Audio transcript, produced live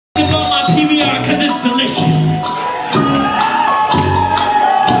PBR because it's delicious.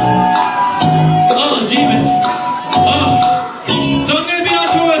 Oh, Jeebus. Oh. So I'm going to be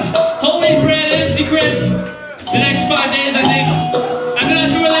on tour with Holy Bread and MC Chris the next 5 days, I think. I've been on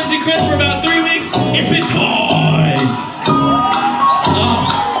tour with MC Chris for about 3 weeks. It's been tight.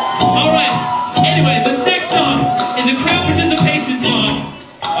 Oh. Alright. Anyways, this next song is a crowd participation song.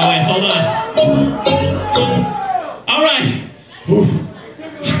 Oh wait, hold on. Alright.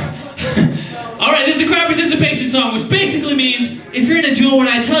 Alright, this is a crowd participation song, which basically means if you're gonna do what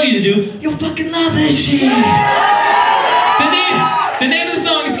I tell you to do, you'll fucking love this shit. The name of the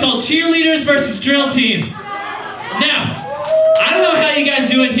song is called Cheerleaders versus Drillteam. Now, I don't know how you guys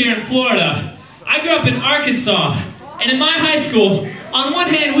do it here in Florida. I grew up in Arkansas, and in my high school, on one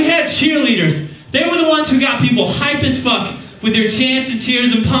hand, we had cheerleaders. They were the ones who got people hype as fuck with their chants and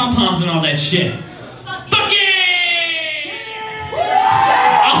cheers and pom-poms and all that shit. Fuck yeah!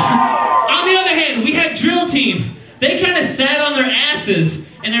 On the other hand, we had Drillteam. They kind of sat on their asses,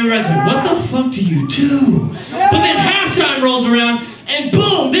 and everybody's like, what the fuck do you do? But then halftime rolls around, and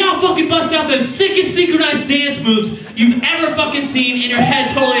boom, they all fucking bust out the sickest synchronized dance moves you've ever fucking seen, and your head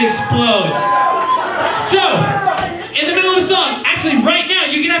totally explodes. So, in the middle of the song, actually right now,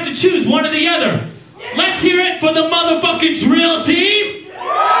 you're gonna have to choose one or the other. Let's hear it for the motherfucking Drillteam.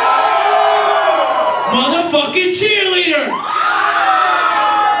 Motherfucking cheerleader.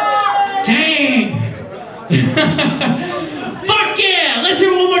 Dang. Fuck yeah! Let's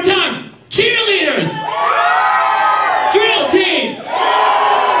hear it one more time. Cheerleaders. Drillteam.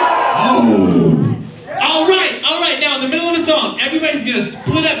 Oh. Alright, now in the middle of the song, everybody's gonna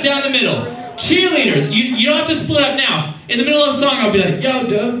split up down the middle. Cheerleaders, you don't have to split up now. In the middle of the song, I'll be like, yo,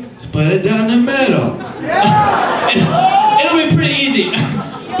 Doug, split it down the middle. It'll be pretty easy.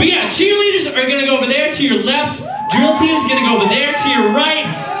 But yeah, cheerleaders are gonna go over there to your left, Drillteam's gonna go over there to your right,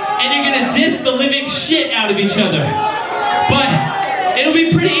 and you're gonna diss the living shit out of each other. But it'll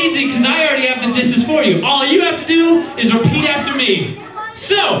be pretty easy because I already have the disses for you. All you have to do is repeat after me.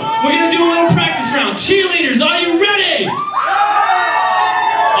 So, we're gonna do a little practice round. Cheerleaders, are you ready?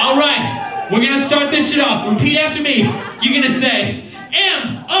 Alright, we're gonna start this shit off. Repeat after me. You're gonna say,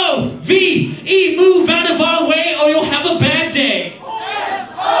 M-O-V-E, move out of our way or you'll have a bad day.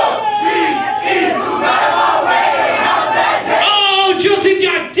 S-O-V-E, move out of our way or you'll have a bad day. Oh, Drillteam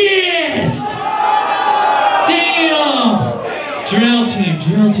got dissed! Damn!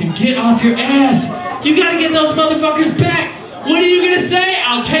 Drillteam, get off your ass. You gotta get those motherfuckers back. What are you gonna say?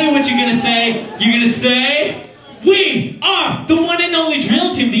 I'll tell you what you're gonna say. You're gonna say, we are the one and only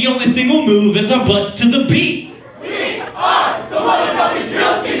Drillteam. The only thing we'll move is our butts to the beat. We are the one and only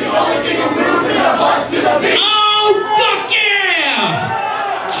Drillteam. The only thing we'll move is our butts to the beat. Oh, fuck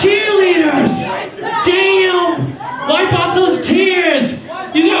yeah! Cheerleaders! Damn! Wipe off those tears!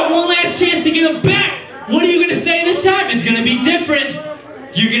 You got one last chance to get them back. What are you gonna say this time? It's gonna be different.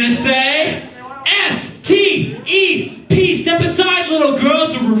 You're gonna say, S-T-E-P. Step aside, little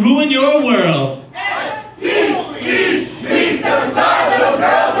girls, or we'll ruin your world. S-T-E-P. Step aside, little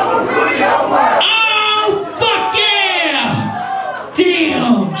girls, or we'll ruin your world. Oh, fuck yeah!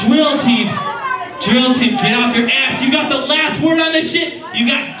 Damn, Drillteam, get off your ass. You got the last word on this shit. You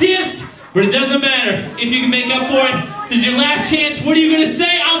got dissed, but it doesn't matter. If you can make up for it, this is your last chance. What are you gonna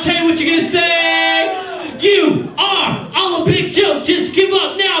say? I'll tell you what you're gonna say. You are all a big joke. Just give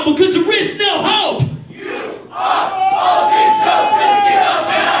up now because there is no hope. Oh, big joke, just give up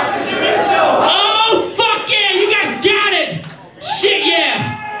now, because there is no hope. Oh, fuck yeah, you guys got it. Shit,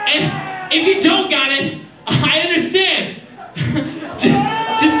 yeah. And if you don't got it, I understand.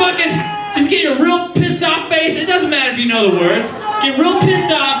 just get your real pissed off face. It doesn't matter if you know the words. Get real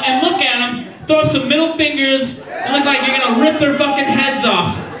pissed off and look at them. Throw up some middle fingers and look like you're gonna rip their fucking heads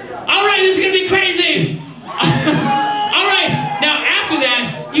off. Alright, this is gonna be crazy. Alright, now after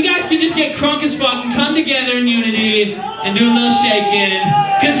that, you guys can just get crunk as fuck and come together in unity and do a little shaking.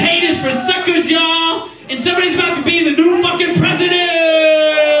 Cause hate is for suckers, y'all! And somebody's about to be the new fucking president!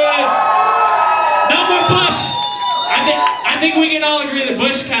 No more Bush! I think we can all agree that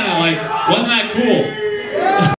Bush kinda like, wasn't that cool?